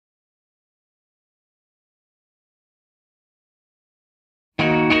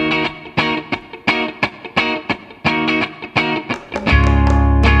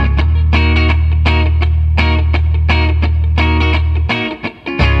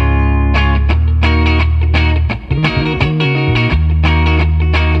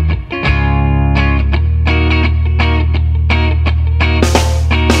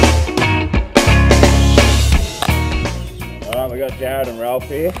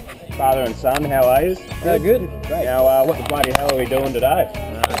Father and son, how are you? Good. Great. Now, what the bloody hell are we doing today?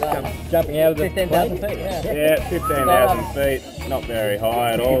 Jumping out of the 15,000 feet. Yeah, 15,000 feet. Not very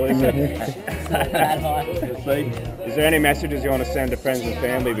high at all, is it? That high. Is there any messages you want to send to friends and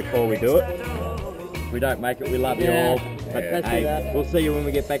family before we do it? We don't make it, we love you all. But hey, we'll see you when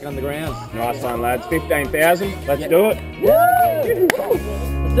we get back on the ground. Nice one, lads. 15,000. Let's do it. Woo! Let's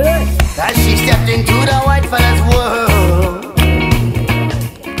do it. As she stepped into the white fella's world,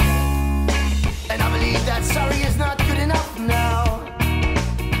 and I believe that sorry is not good enough now.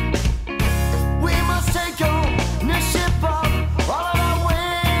 We must take ownership of all of our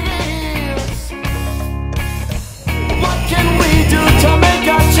ways. What can we do to make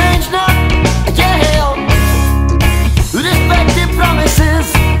a change now? Yeah, respective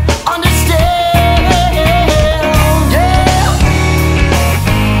promises, understand. Yeah,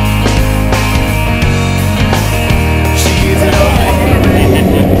 she gives it all.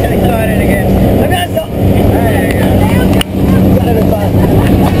 Get excited again. I'm gonna stop.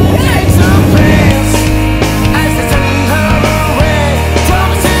 Takes her place as they turn her away.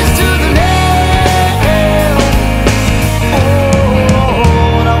 Promises to the land.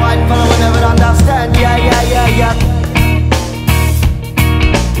 Oh, the white fella will never understand. Yeah.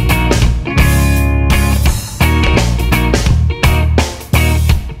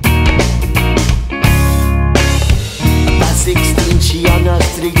 By 16, she on the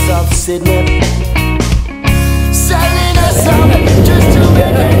streets of Sydney, selling her song just to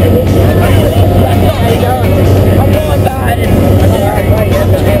make it. I'm going bad.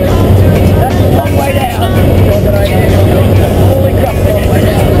 That's a long way down. Holy crap, long way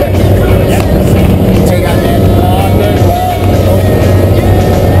down. Take out that.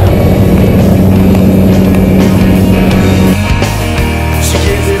 She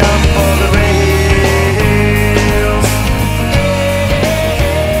gives it up for the rails.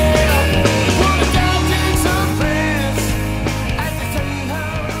 Wanna down takes her place as they turn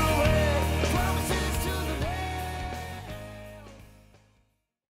her away. Promises to the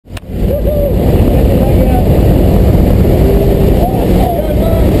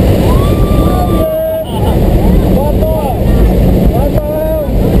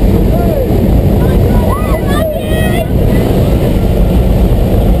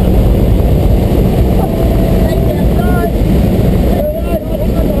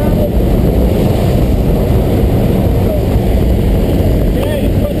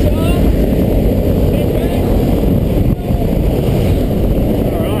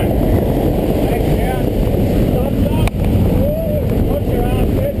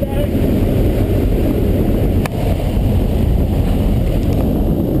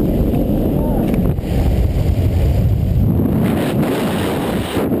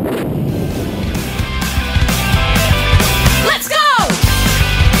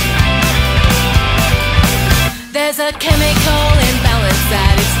There's a chemical imbalance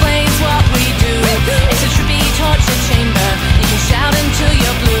that explains what we do. It's a trippy torture chamber. You can shout until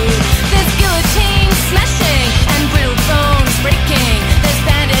you're blue. There's guillotine smashing and brittle bones breaking. There's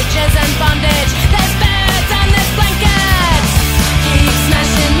bandages and bondage. There's beds and there's blankets. Keep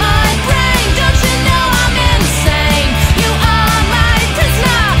smashing my brain. Don't you know I'm insane? You are my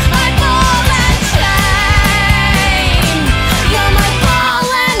prisoner, my ball and chain. You're my ball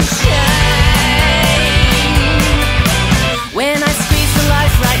and chain. When I squeeze the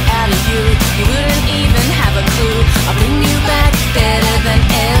life right out of you, you wouldn't even have a clue. I'll bring you back better than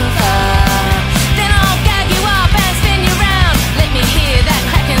ever. Then I'll gag you up and spin you round. Let me hear that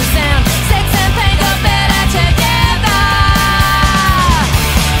cracking sound. Sex and pain go better together.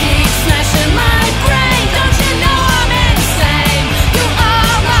 Keep smashing my brain. Don't you know I'm insane? You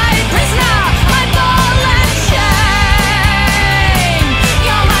are my prisoner, my ball and chain.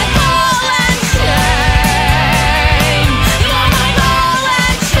 You're my ball and chain. You're my ball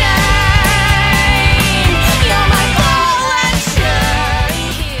and chain. You're my ball and chain.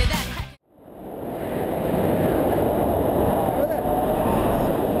 Hear that crack?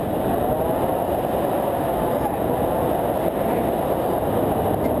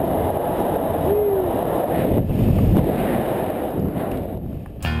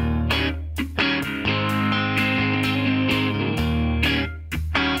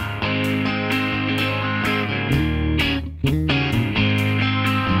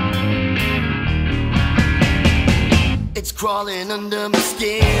 It's crawling under my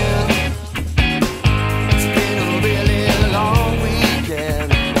skin. It's been a really long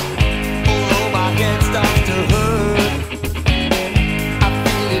weekend. Although my head starts to hurt, I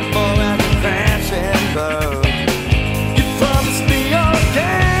feel it more as a crash and burn. You promised me your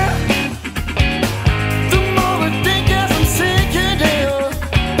care. The more I think as I'm sinking in,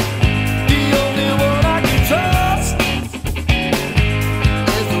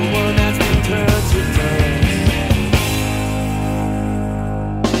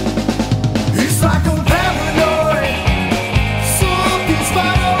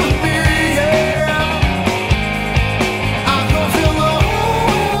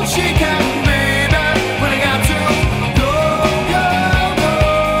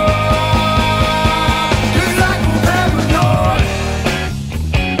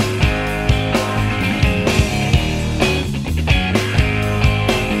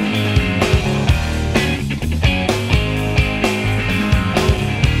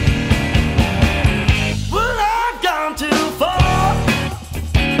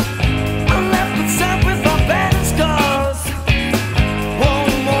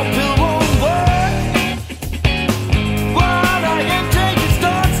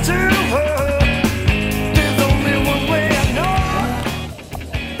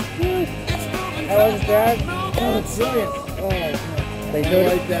 was Jarryd. Oh, it's brilliant. Oh, they do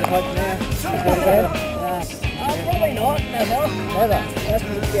it that hot now. Probably not. Never. That's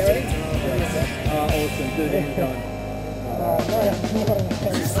pretty scary. Awesome. Good anytime.